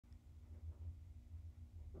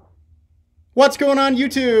What's going on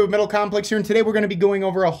YouTube? Metal Complex here, and today we're going to be going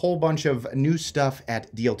over a whole bunch of new stuff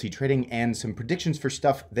at DLT Trading and some predictions for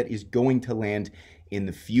stuff that is going to land in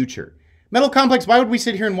the future. Metal Complex, why would we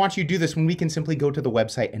sit here and watch you do this when we can simply go to the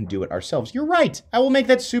website and do it ourselves? You're right. I will make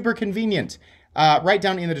that super convenient. Right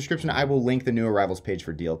down in the description, I will link the new arrivals page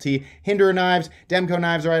for DLT. Hinderer knives, Demco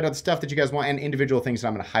knives, all right, all the stuff that you guys want, and individual things that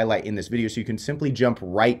I'm going to highlight in this video so you can simply jump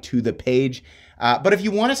right to the page. But if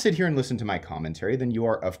you want to sit here and listen to my commentary, then you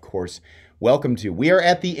are, of course, welcome to. We are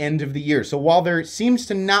at the end of the year. So while there seems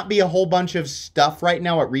to not be a whole bunch of stuff right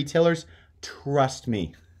now at retailers, trust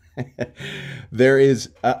me, there is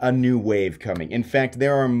a new wave coming. In fact,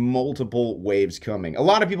 there are multiple waves coming. A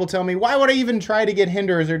lot of people tell me, why would I even try to get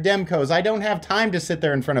Hinderers or Demcos? I don't have time to sit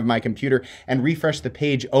there in front of my computer and refresh the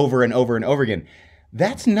page over and over and over again.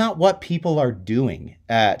 That's not what people are doing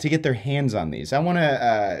to get their hands on these. I want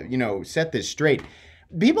to, set this straight.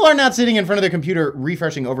 People are not sitting in front of their computer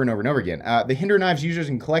refreshing over and over and over again. The Hinder Knives Users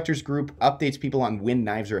and Collectors group updates people on when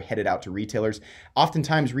knives are headed out to retailers.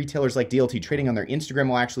 Oftentimes, retailers like DLT Trading on their Instagram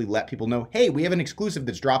will actually let people know, hey, we have an exclusive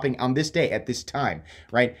that's dropping on this day at this time,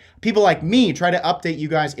 right? People like me try to update you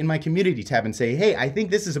guys in my community tab and say, hey, I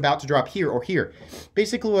think this is about to drop here or here.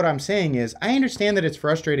 Basically, what I'm saying is, I understand that it's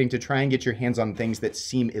frustrating to try and get your hands on things that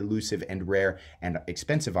seem elusive and rare and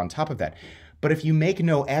expensive on top of that. But if you make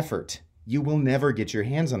no effort, you will never get your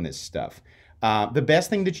hands on this stuff. The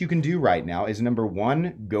best thing that you can do right now is, number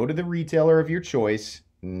one, go to the retailer of your choice,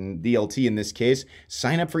 DLT in this case,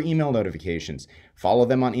 sign up for email notifications, follow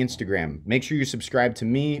them on Instagram, make sure you subscribe to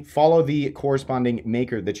me, follow the corresponding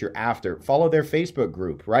maker that you're after, follow their Facebook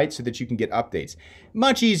group, right, so that you can get updates.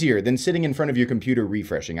 Much easier than sitting in front of your computer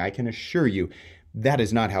refreshing. I can assure you that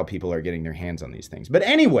is not how people are getting their hands on these things. But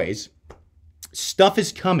anyways, stuff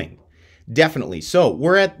is coming. Definitely. So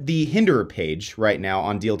we're at the Hinderer page right now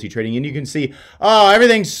on DLT Trading, and you can see, oh,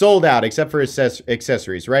 everything's sold out except for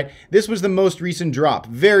accessories, right? This was the most recent drop,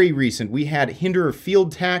 very recent. We had Hinderer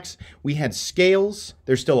field tacks, we had scales.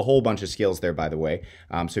 There's still a whole bunch of scales there, by the way.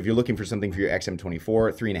 So if you're looking for something for your XM24,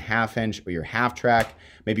 3.5 inch, or your half track,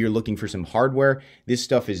 maybe you're looking for some hardware, this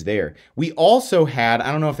stuff is there. We also had,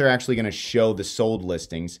 I don't know if they're actually going to show the sold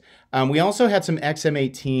listings. We also had some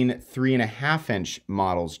XM18 3.5 inch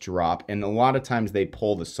models drop, and a lot of times they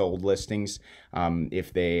pull the sold listings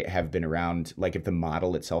if they have been around, like if the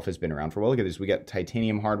model itself has been around for a while. Look at this, we got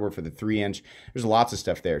titanium hardware for the 3 inch. There's lots of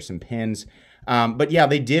stuff there, some pins. But yeah,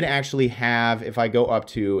 they did actually have, if I go up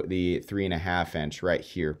to the 3.5 inch right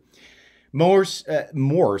here, Morse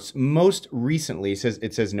most recently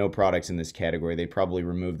it says no products in this category. They probably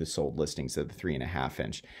removed the sold listings of the 3.5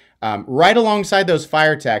 inch. Right alongside those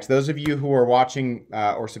fire tacks, those of you who are watching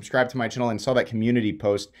or subscribed to my channel and saw that community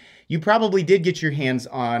post, you probably did get your hands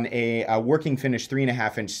on a working finish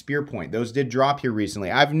 3.5 inch spear point. Those did drop here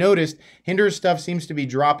recently. I've noticed Hinderer stuff seems to be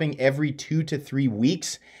dropping every 2 to 3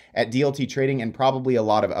 weeks at DLT Trading and probably a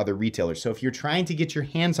lot of other retailers. So if you're trying to get your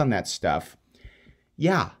hands on that stuff,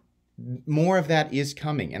 yeah, more of that is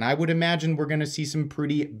coming. And I would imagine we're going to see some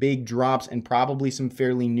pretty big drops and probably some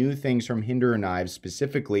fairly new things from Hinderer knives,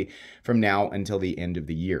 specifically from now until the end of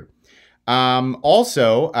the year.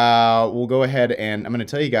 Also, we'll go ahead and I'm going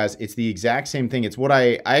to tell you guys, it's the exact same thing. It's what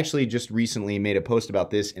I actually just recently made a post about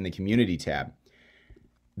this in the community tab.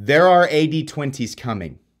 There are AD20s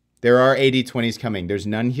coming. There are AD20s coming. There's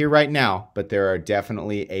none here right now, but there are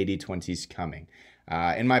definitely AD20s coming.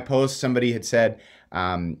 In my post, somebody had said,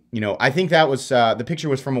 I think that was, the picture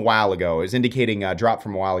was from a while ago. It was indicating a drop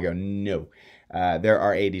from a while ago. No, there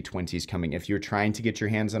are AD20s coming. If you're trying to get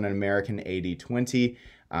your hands on an American AD20,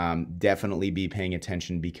 definitely be paying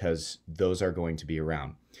attention because those are going to be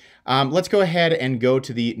around. Let's go ahead and go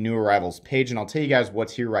to the new arrivals page, and I'll tell you guys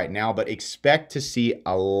what's here right now, but expect to see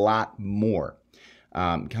a lot more.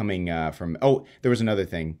 Coming from, oh, there was another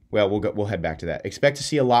thing. Well, we'll head back to that. Expect to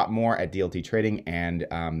see a lot more at DLT Trading and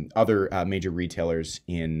other major retailers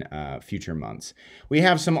in future months. We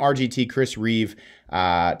have some RGT Chris Reeve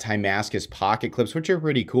Timascus pocket clips, which are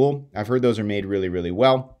pretty cool. I've heard those are made really, really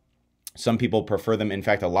well. Some people prefer them. In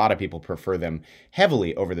fact, a lot of people prefer them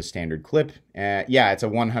heavily over the standard clip. Yeah, it's a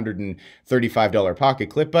 $135 pocket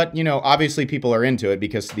clip, but, obviously people are into it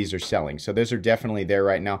because these are selling. So those are definitely there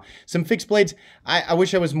right now. Some fixed blades. I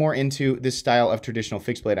wish I was more into this style of traditional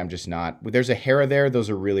fixed blade. I'm just not. There's a Hera there. Those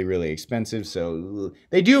are really, really expensive. So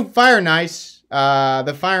they do fire nice.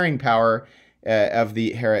 The firing power of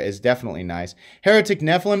the Hera is definitely nice. Heretic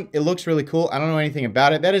Nephilim, it looks really cool. I don't know anything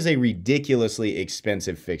about it. That is a ridiculously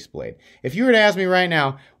expensive fixed blade. If you were to ask me right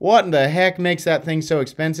now, what in the heck makes that thing so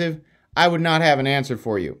expensive, I would not have an answer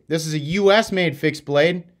for you. This is a US-made fixed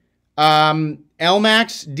blade. LMAX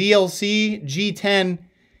DLC G10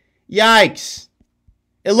 Yikes.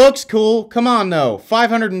 It looks cool. Come on, though.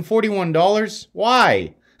 $541.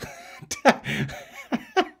 Why?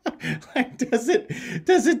 Like, does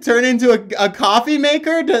it turn into a coffee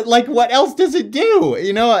maker? Like, what else does it do?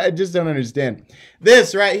 You know, I just don't understand.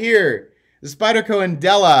 This right here, the Spyderco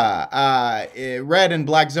Andela, red and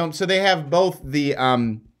black zone. So they have both the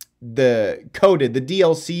coded, the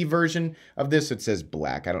DLC version of this. It says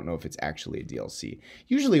black. I don't know if it's actually a DLC.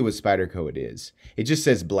 Usually with Spyderco it is. It just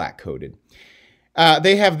says black coded.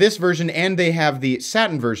 They have this version and they have the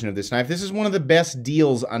satin version of this knife. This is one of the best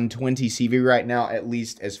deals on 20CV right now, at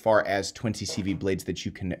least as far as 20CV blades that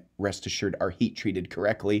you can rest assured are heat treated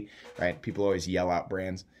correctly, right? People always yell out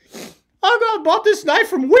brands. I bought this knife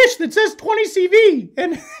from Wish that says 20CV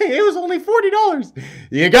and it was only $40.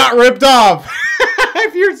 You got ripped off.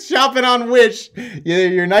 If you're shopping on Wish,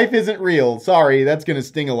 your knife isn't real. Sorry, that's going to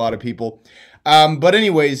sting a lot of people. But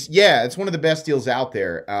anyways, yeah, it's one of the best deals out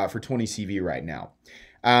there for 20CV right now.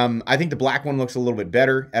 I think the black one looks a little bit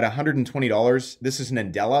better at $120. This is an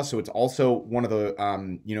Andela, so it's also one of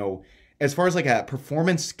the, you know, as far as like a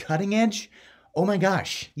performance cutting edge, oh my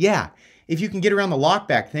gosh, yeah. If you can get around the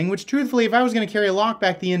lockback thing, which truthfully, if I was going to carry a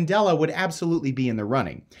lockback, the Andela would absolutely be in the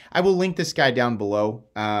running. I will link this guy down below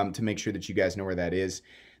to make sure that you guys know where that is.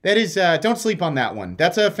 That is, don't sleep on that one.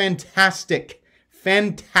 That's a fantastic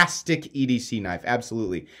EDC knife,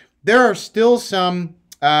 absolutely. There are still some,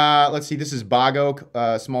 let's see, this is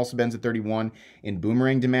Bago, small Sebenza 31 in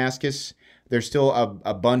Boomerang Damascus. There's still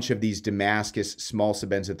a bunch of these Damascus small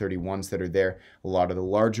Sebenza 31s that are there. A lot of the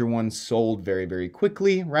larger ones sold very, very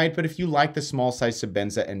quickly, right? But if you like the small size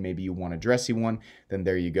Sebenza and maybe you want a dressy one, then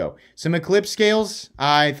there you go. Some Eclipse scales.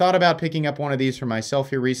 I thought about picking up one of these for myself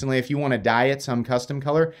here recently. If you want to dye it some custom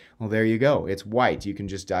color, well, there you go. It's white. You can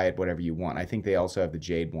just dye it whatever you want. I think they also have the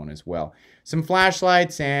jade one as well. Some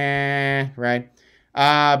flashlights, right?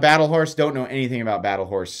 Battle Horse. Don't know anything about Battle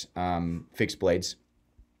Horse fixed blades.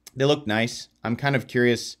 They look nice. I'm kind of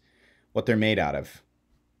curious what they're made out of.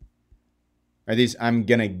 Are these, I'm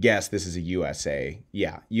going to guess this is a USA.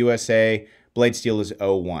 Yeah, USA. Blade steel is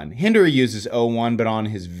 01. Hinderer uses 01, but on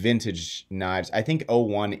his vintage knives, I think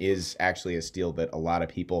 01 is actually a steel that a lot of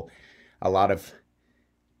people, a lot of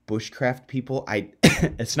bushcraft people,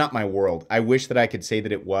 it's not my world. I wish that I could say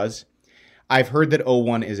that it was. I've heard that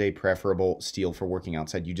 01 is a preferable steel for working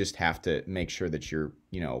outside. You just have to make sure that you're,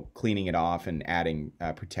 you know, cleaning it off and adding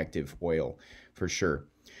protective oil for sure.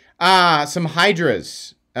 Some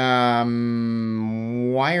Hydras.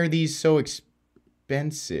 Why are these so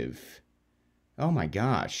expensive? Oh my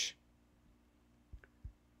gosh.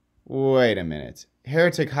 Wait a minute.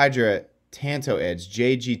 Heretic Hydra Tanto Edge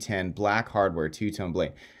JG10 black hardware two-tone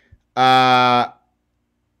blade.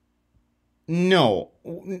 No.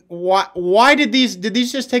 Why did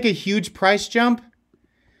these just take a huge price jump?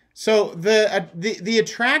 So the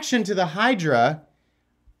attraction to the Hydra,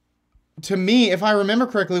 to me, if I remember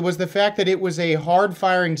correctly, was the fact that it was a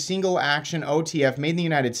hard-firing single-action OTF made in the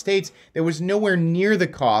United States that was nowhere near the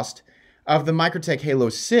cost of the Microtech Halo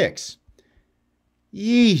 6.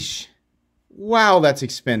 Yeesh. Wow, that's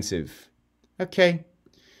expensive. Okay.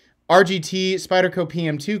 RGT Spyderco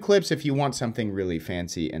PM2 clips if you want something really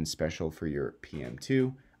fancy and special for your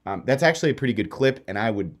PM2. That's actually a pretty good clip, and I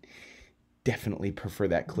would definitely prefer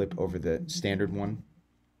that clip over the standard one.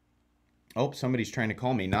 Oh, somebody's trying to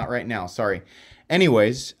call me. Not right now. Sorry.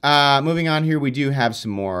 Anyways, moving on here, we do have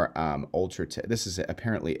some more Ultratech. This is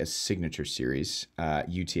apparently a signature series,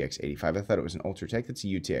 UTX-85. I thought it was an Ultratech. That's a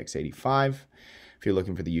UTX-85. If you're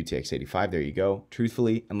looking for the UTX-85, there you go.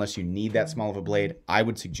 Truthfully, unless you need that small of a blade, I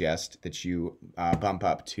would suggest that you bump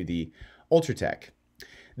up to the Ultratech.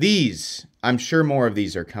 These, I'm sure more of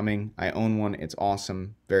these are coming. I own one. It's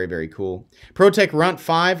awesome. Very, very cool. ProTech Runt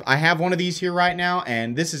 5. I have one of these here right now,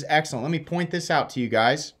 and this is excellent. Let me point this out to you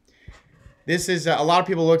guys. This is, a lot of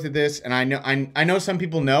people looked at this, and I know some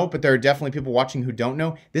people know, but there are definitely people watching who don't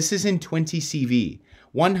know. This is in 20 CV.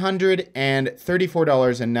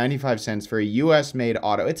 $134.95 for a US-made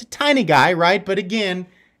auto. It's a tiny guy, right? But again,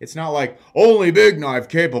 it's not like, only big knife,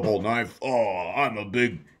 capable knife. Oh, I'm a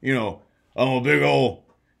big, you know, I'm a big old,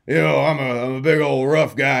 you know, I'm a big old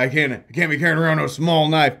rough guy. I can't be carrying around a small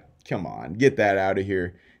knife. Come on, get that out of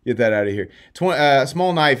here. Get that out of here.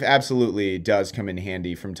 Small knife absolutely does come in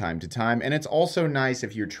handy from time to time. And it's also nice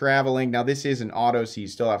if you're traveling. Now, this is an auto, so you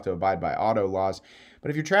still have to abide by auto laws. But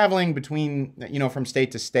if you're traveling between, you know, from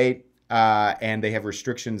state to state, and they have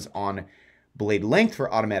restrictions on blade length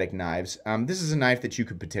for automatic knives, this is a knife that you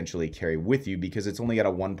could potentially carry with you because it's only got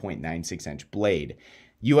a 1.96-inch blade.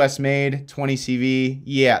 US made, 20 CV,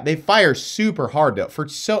 yeah, they fire super hard though, for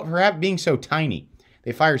being so tiny.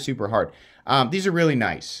 They fire super hard. These are really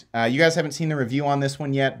nice. You guys haven't seen the review on this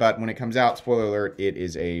one yet, but when it comes out, spoiler alert, it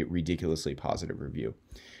is a ridiculously positive review.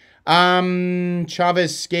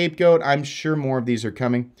 Chavez Scapegoat. I'm sure more of these are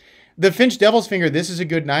coming. The Finch Devil's Finger, this is a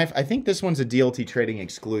good knife. I think this one's a DLT Trading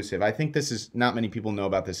exclusive. I think this is, not many people know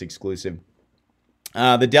about this exclusive.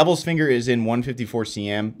 The Devil's Finger is in 154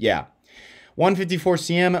 cm. Yeah. 154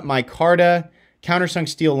 cm, micarta, countersunk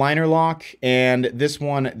steel liner lock, and this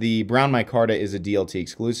one, the brown micarta, is a DLT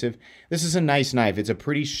exclusive. This is a nice knife. It's a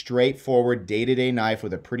pretty straightforward day-to-day knife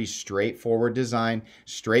with a pretty straightforward design,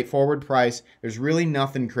 straightforward price. There's really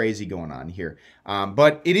nothing crazy going on here.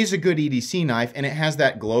 But it is a good EDC knife, and it has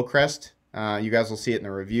that glow crest. You guys will see it in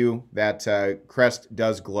the review. That crest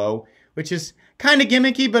does glow, which is kind of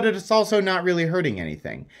gimmicky, but it's also not really hurting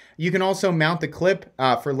anything. You can also mount the clip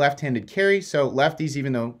for left-handed carry. So lefties,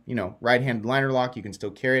 even though, you know, right-handed liner lock, you can still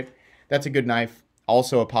carry it. That's a good knife.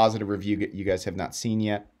 Also a positive review you guys have not seen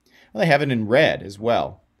yet. Well, they have it in red as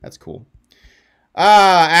well. That's cool.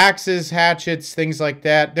 Axes, hatchets, things like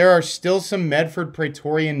that. There are still some Medford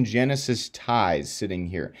Praetorian Genesis ties sitting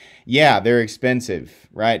here. Yeah, they're expensive,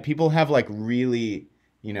 right? People have like really,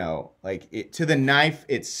 you know, like to the knife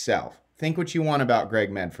itself. Think what you want about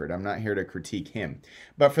Greg Medford. I'm not here to critique him.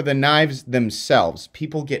 But for the knives themselves,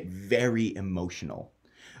 people get very emotional.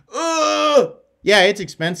 Ugh! Yeah, it's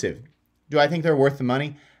expensive. Do I think they're worth the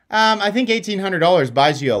money? I think $1,800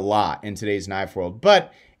 buys you a lot in today's knife world.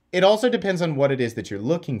 But it also depends on what it is that you're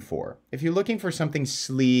looking for. If you're looking for something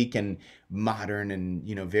sleek and modern and,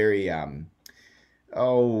 you know, very...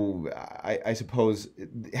 I suppose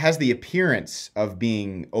it has the appearance of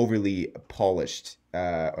being overly polished,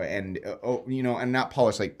 and you know, and not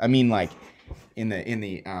polished like, I mean like in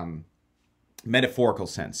the metaphorical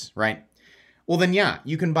sense, right? Well then, yeah,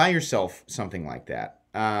 you can buy yourself something like that.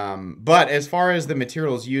 But as far as the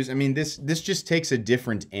materials used, I mean, this just takes a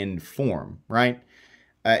different end form, right?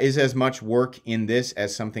 Is as much work in this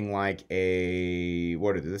as something like a,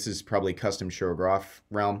 this is probably custom chirograph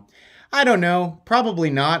realm. I don't know, probably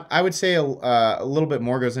not. I would say a little bit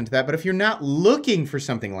more goes into that. But if you're not looking for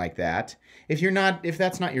something like that, if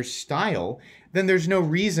that's not your style, then there's no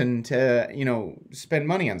reason to, you know, spend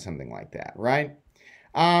money on something like that, right?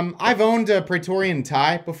 I've owned a Praetorian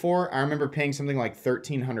tie before. I remember paying something like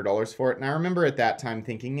 $1,300 for it. And I remember at that time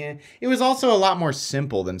thinking, it was also a lot more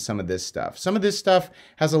simple than some of this stuff. Some of this stuff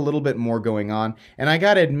has a little bit more going on. And I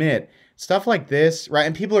got to admit, stuff like this, right?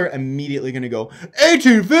 And people are immediately going to go,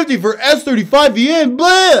 $1,850 for S35VN,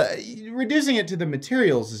 blah! Reducing it to the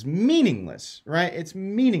materials is meaningless, right? It's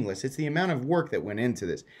meaningless. It's the amount of work that went into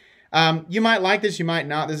this. You might like this, you might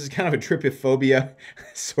not. This is kind of a trypophobia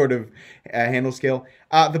sort of handle scale.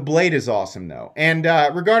 The blade is awesome, though. And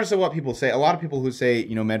regardless of what people say, a lot of people who say,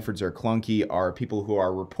 you know, Medfords are clunky are people who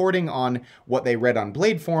are reporting on what they read on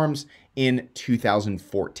blade forums in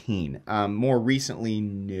 2014. More recently,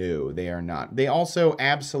 no, they are not. They also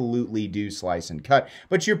absolutely do slice and cut,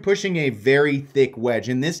 but you're pushing a very thick wedge.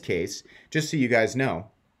 In this case, just so you guys know,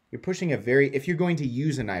 you're pushing a very, if you're going to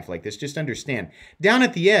use a knife like this, just understand, down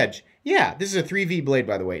at the edge, yeah, this is a 3V blade,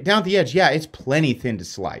 by the way. Down at the edge, yeah, it's plenty thin to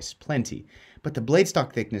slice, plenty. But the blade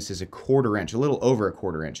stock thickness is a 1/4 inch, a little over a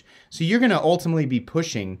 1/4 inch. So you're going to ultimately be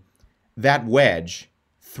pushing that wedge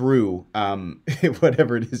through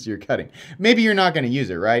whatever it is you're cutting. Maybe you're not going to use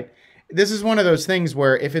it, right? This is one of those things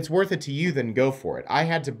where if it's worth it to you, then go for it. I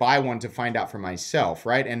had to buy one to find out for myself,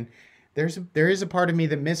 right? And there is a part of me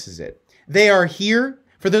that misses it. They are here.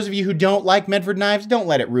 For those of you who don't like Medford knives, don't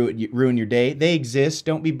let it ruin your day. They exist.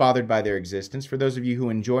 Don't be bothered by their existence. For those of you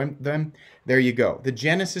who enjoy them, there you go. The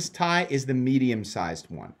Genesis tie is the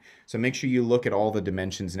medium-sized one. So make sure you look at all the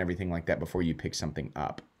dimensions and everything like that before you pick something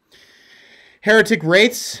up. Heretic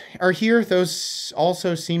Wraiths are here. Those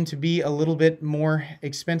also seem to be a little bit more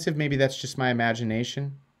expensive. Maybe that's just my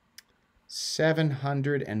imagination.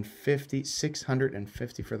 $750,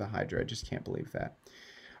 $650 for the Hydra. I just can't believe that.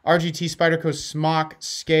 RGT Spyderco Smock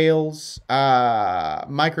Scales,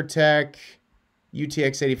 Microtech,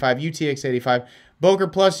 UTX-85, UTX-85, Boker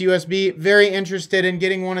Plus USB. Very interested in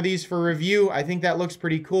getting one of these for review. I think that looks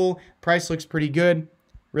pretty cool. Price looks pretty good.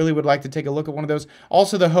 Really would like to take a look at one of those.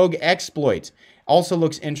 Also, the Hogue Exploit also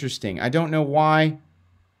looks interesting. I don't know why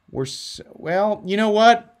we're... Well, you know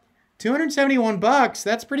what? $271,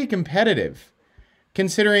 that's pretty competitive.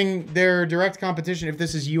 Considering their direct competition, if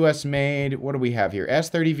this is US made, what do we have here?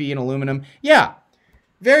 S30V in aluminum. Yeah,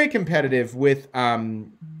 very competitive with stop.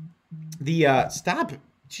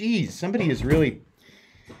 Jeez, somebody is really,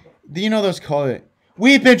 you know those call it,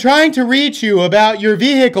 we've been trying to reach you about your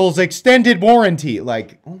vehicle's extended warranty.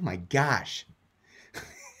 Like, oh my gosh.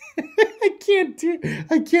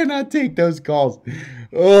 I cannot take those calls.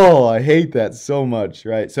 Oh, I hate that so much,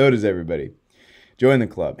 right? So does everybody. Join the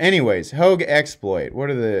club. Anyways, Hogue Exploit.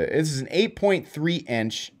 This is an 8.3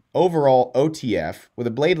 inch overall OTF with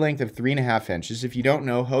a blade length of 3.5 inches. If you don't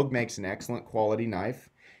know, Hogue makes an excellent quality knife.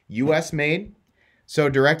 US made. So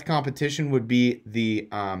direct competition would be the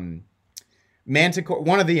Manticore,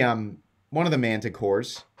 one of the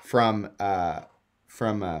Manticores from oh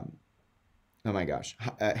my gosh,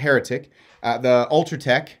 Heretic, the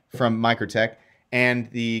Ultratech from Microtech,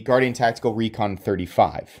 and the Guardian Tactical Recon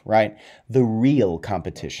 35, right? The real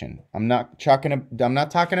competition. I'm not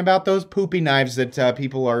talking about those poopy knives that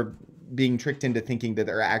people are being tricked into thinking that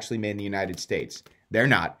they're actually made in the United States. They're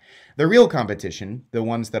not. The real competition, the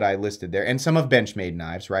ones that I listed there, and some of Benchmade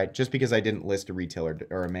knives, right? Just because I didn't list a retailer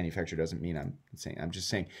or a manufacturer doesn't mean I'm just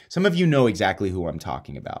saying. Some of you know exactly who I'm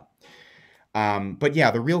talking about. But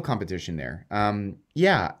yeah, the real competition there.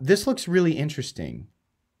 Yeah, this looks really interesting.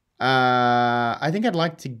 I think I'd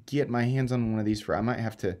like to get my hands on one of these I might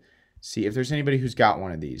have to see if there's anybody who's got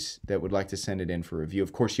one of these that would like to send it in for review.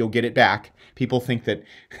 Of course, you'll get it back. People think that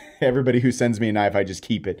everybody who sends me a knife, I just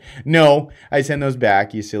keep it. No, I send those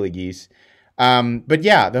back, you silly geese. But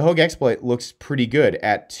yeah, the Hogue Exploit looks pretty good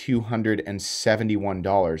at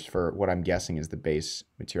 $271 for what I'm guessing is the base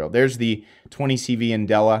material. There's the 20 CV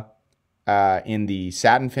Indela in the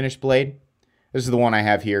satin finish blade. This is the one I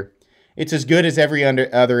have here. It's as good as every other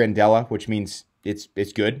Indela, which means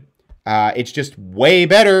it's good. It's just way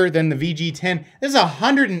better than the VG10. This is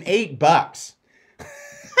 $108.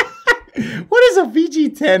 What does a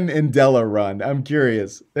VG10 Indela run? I'm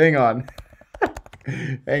curious. Hang on.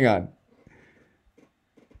 Hang on.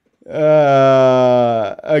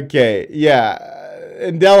 Okay, yeah.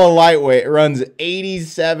 Indela Lightweight runs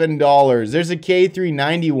 $87. There's a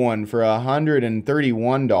K391 for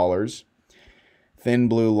 $131. Thin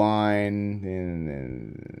blue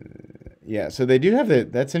line. Yeah, so they do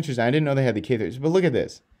have that's interesting. I didn't know they had the K3s, but look at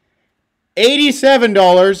this.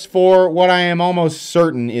 $87 for what I am almost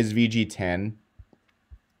certain is VG10.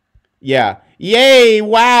 Yeah. Yay,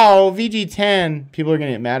 wow, VG10. People are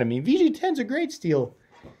going to get mad at me. VG10's a great steel.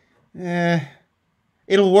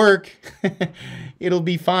 It'll work. It'll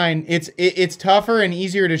be fine. It's tougher and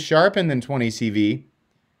easier to sharpen than 20 CV,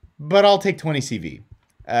 but I'll take 20 CV.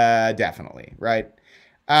 Definitely, right?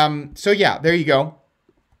 So yeah, there you go.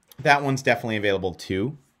 That one's definitely available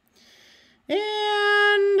too.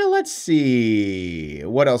 And let's see.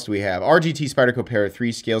 What else do we have? RGT Spyderco Para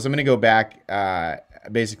 3 scales. I'm going to go back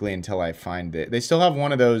basically until I find it. They still have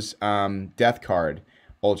one of those Death Card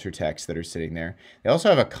Ultratechs that are sitting there. They also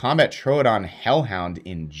have a Combat Troodon Hellhound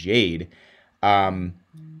in Jade.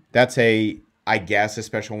 That's I guess, a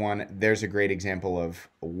special one. There's a great example of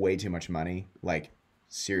way too much money. Like,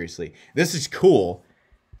 seriously. This is cool.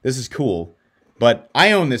 This is cool. But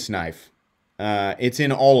I own this knife. It's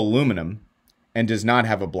in all aluminum and does not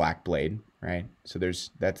have a black blade, right? So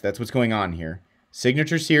that's what's going on here.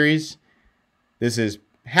 Signature series. This is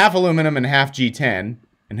half aluminum and half G10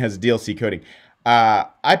 and has a DLC coating.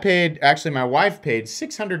 Actually my wife paid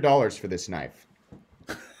 $600 for this knife.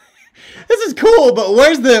 This is cool, but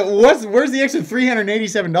where's the extra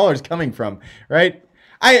 $387 coming from, right?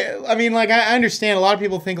 I mean, like, I understand a lot of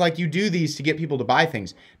people think, like, you do these to get people to buy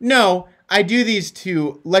things. No, I do these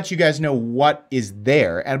to let you guys know what is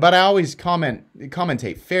there. But I always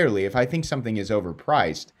commentate fairly. If I think something is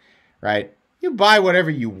overpriced, right, you buy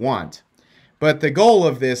whatever you want. But the goal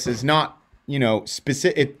of this is not, you know,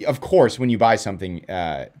 specific. Of course, when you buy something,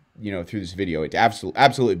 you know, through this video, it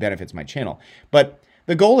absolutely benefits my channel. But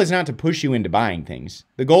the goal is not to push you into buying things.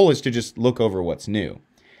 The goal is to just look over what's new.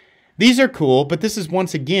 These are cool, but this is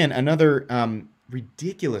once again another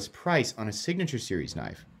ridiculous price on a Signature Series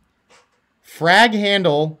knife. Frag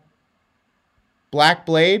handle, black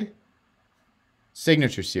blade,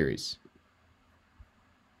 Signature Series.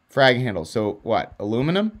 Frag handle. So what?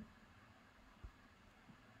 Aluminum?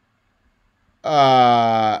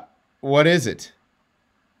 What is it?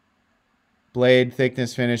 Blade,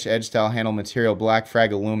 thickness, finish, edge style, handle material, black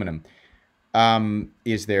frag aluminum.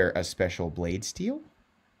 Is there a special blade steel?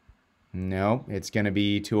 No, it's going to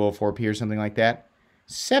be 204p or something like that.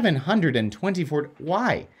 724.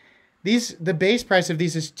 Why? The base price of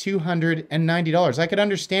these is $290. I could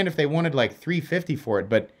understand if they wanted like $350 for it,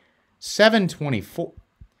 but $724.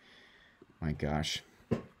 My gosh.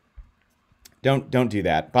 Don't do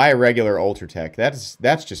that. Buy a regular Ultratech.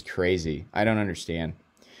 That's just crazy. I don't understand.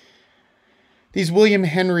 These William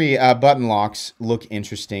Henry button locks look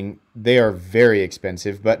interesting. They are very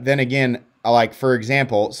expensive, but then again, like, for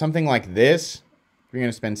example, something like this, if you're going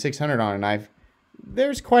to spend $600 on a knife,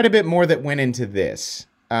 there's quite a bit more that went into this.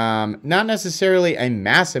 Not necessarily a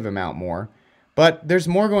massive amount more, but there's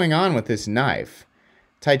more going on with this knife.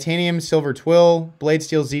 Titanium, silver twill, blade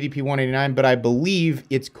steel ZDP 189, but I believe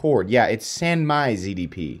it's cord. Yeah, it's Sanmai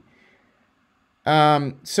ZDP.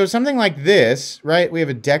 So something like this, right? We have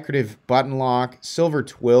a decorative button lock, silver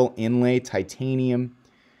twill inlay, titanium.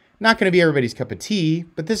 Not going to be everybody's cup of tea,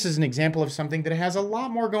 but this is an example of something that has a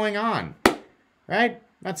lot more going on, right?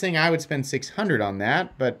 Not saying I would spend $600 on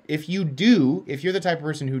that, but if you do, if you're the type of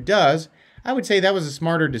person who does, I would say that was a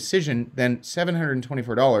smarter decision than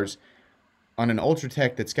 $724 on an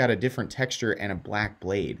Ultratech that's got a different texture and a black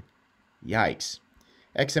blade. Yikes.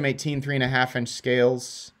 XM18 3.5-inch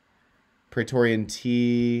scales, Praetorian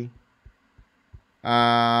T.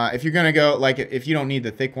 If you're going to go, like, if you don't need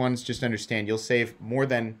the thick ones, just understand you'll save more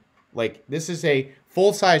than, like, this is a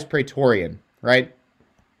full-size Praetorian, right?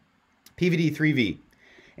 PVD 3V.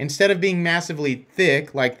 Instead of being massively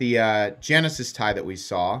thick like the Genesis tie that we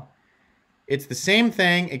saw, it's the same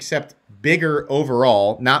thing except bigger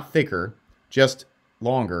overall, not thicker, just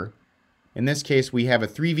longer. In this case, we have a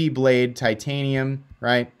 3V blade, titanium,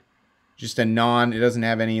 right? Just a it doesn't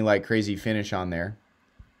have any like crazy finish on there.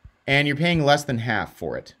 And you're paying less than half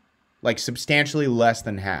for it. Like substantially less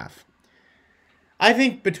than half. I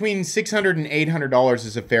think between $600 and $800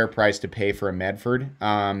 is a fair price to pay for a Medford.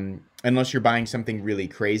 Unless you're buying something really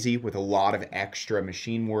crazy with a lot of extra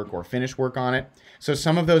machine work or finish work on it. So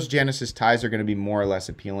some of those Genesis ties are going to be more or less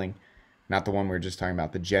appealing. Not the one we were just talking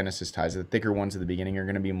about. The Genesis ties, the thicker ones at the beginning, are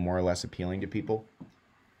going to be more or less appealing to people.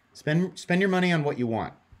 Spend your money on what you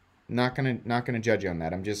want. Not gonna judge you on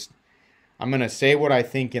that. I'm gonna say what I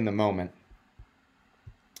think in the moment.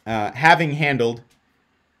 Having handled, let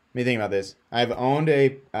me think about this. I've owned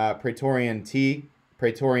a Praetorian T,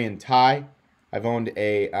 Praetorian tie. I've owned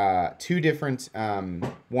a 2 different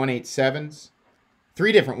 187s,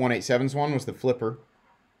 3 different 187s. One was the flipper.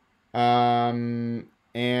 And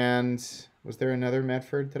was there another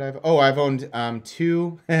Medford that I've owned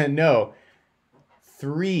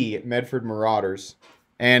 3 Medford Marauders.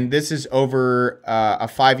 And this is over a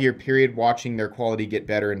 5-year period, watching their quality get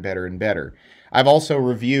better and better and better. I've also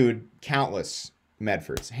reviewed countless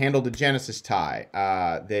Medfords, handled a Genesis tie,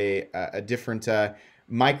 a different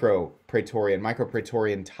micro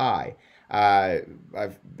Praetorian tie.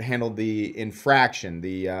 I've handled the Infraction,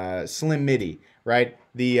 the Slim Midi, right?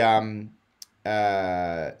 The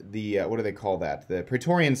what do they call that? The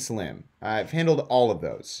Praetorian Slim. I've handled all of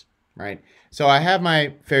those, right? So I have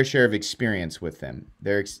my fair share of experience with them.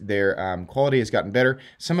 Their quality has gotten better.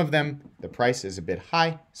 Some of them, the price is a bit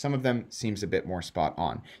high. Some of them seems a bit more spot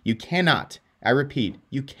on. You cannot, I repeat,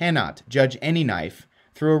 you cannot judge any knife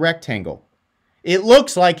through a rectangle. It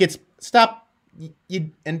looks like it's,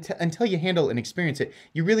 until you handle and experience it,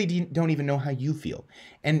 you really don't even know how you feel.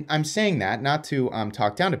 And I'm saying that not to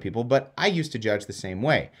talk down to people, but I used to judge the same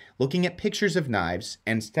way. Looking at pictures of knives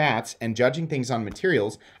and stats and judging things on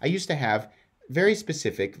materials, I used to have very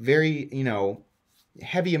specific, very,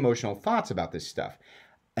 heavy emotional thoughts about this stuff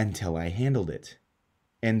until I handled it.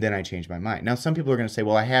 And then I changed my mind. Now, some people are going to say,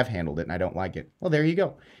 well, I have handled it and I don't like it. Well, there you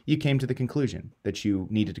go. You came to the conclusion that you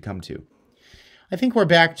needed to come to. I think we're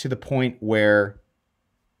back to the point where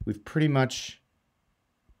we've pretty much...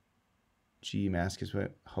 Mask is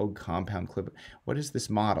what? Hogue compound clip. What is this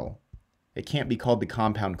model? It can't be called the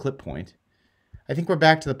compound clip point. I think we're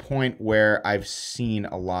back to the point where I've seen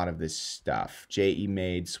a lot of this stuff. JE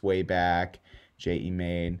made, sway back, JE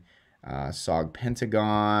made, SOG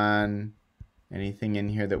Pentagon. Anything in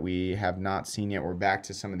here that we have not seen yet? We're back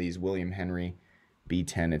to some of these William Henry,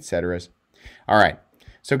 B10, etc. All right.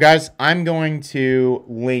 So guys, I'm going to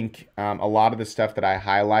link a lot of the stuff that I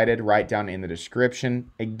highlighted right down in the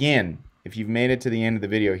description. Again, if you've made it to the end of the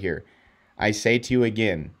video here, I say to you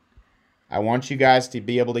again, I want you guys to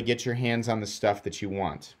be able to get your hands on the stuff that you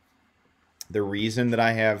want. The reason that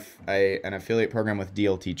I have an affiliate program with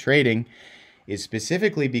DLT Trading is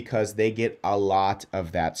specifically because they get a lot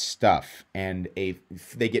of that stuff and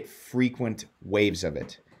they get frequent waves of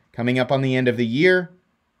it. Coming up on the end of the year,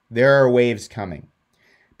 there are waves coming.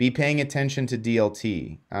 Be paying attention to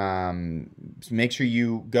DLT. Make sure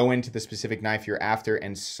you go into the specific knife you're after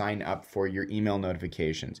and sign up for your email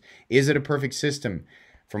notifications. Is it a perfect system?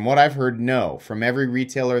 From what I've heard, no. From every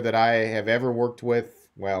retailer that I have ever worked with,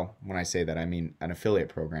 well, when I say that, I mean an affiliate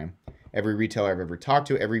program. Every retailer I've ever talked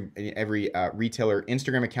to, every retailer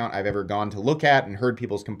Instagram account I've ever gone to look at and heard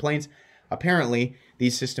people's complaints, apparently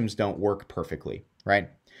these systems don't work perfectly, right?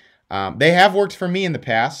 They have worked for me in the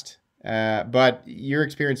past. But your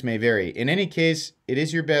experience may vary. In any case, it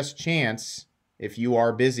is your best chance, if you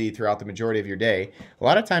are busy throughout the majority of your day, a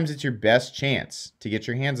lot of times it's your best chance to get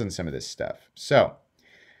your hands on some of this stuff. So,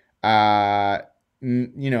 Minimum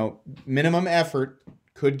effort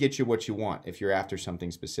could get you what you want if you're after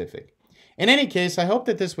something specific. In any case, I hope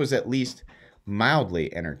that this was at least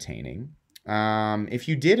mildly entertaining. If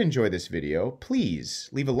you did enjoy this video, please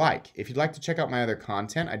leave a like. If you'd like to check out my other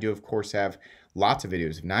content, I do, of course, have lots of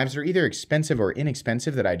videos of knives that are either expensive or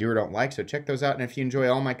inexpensive that I do or don't like, so check those out. And if you enjoy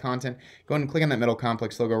all my content, go ahead and click on that Metal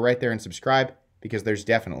Complex logo right there and subscribe, because there's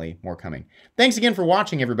definitely more coming. Thanks again for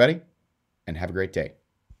watching, everybody, and have a great day.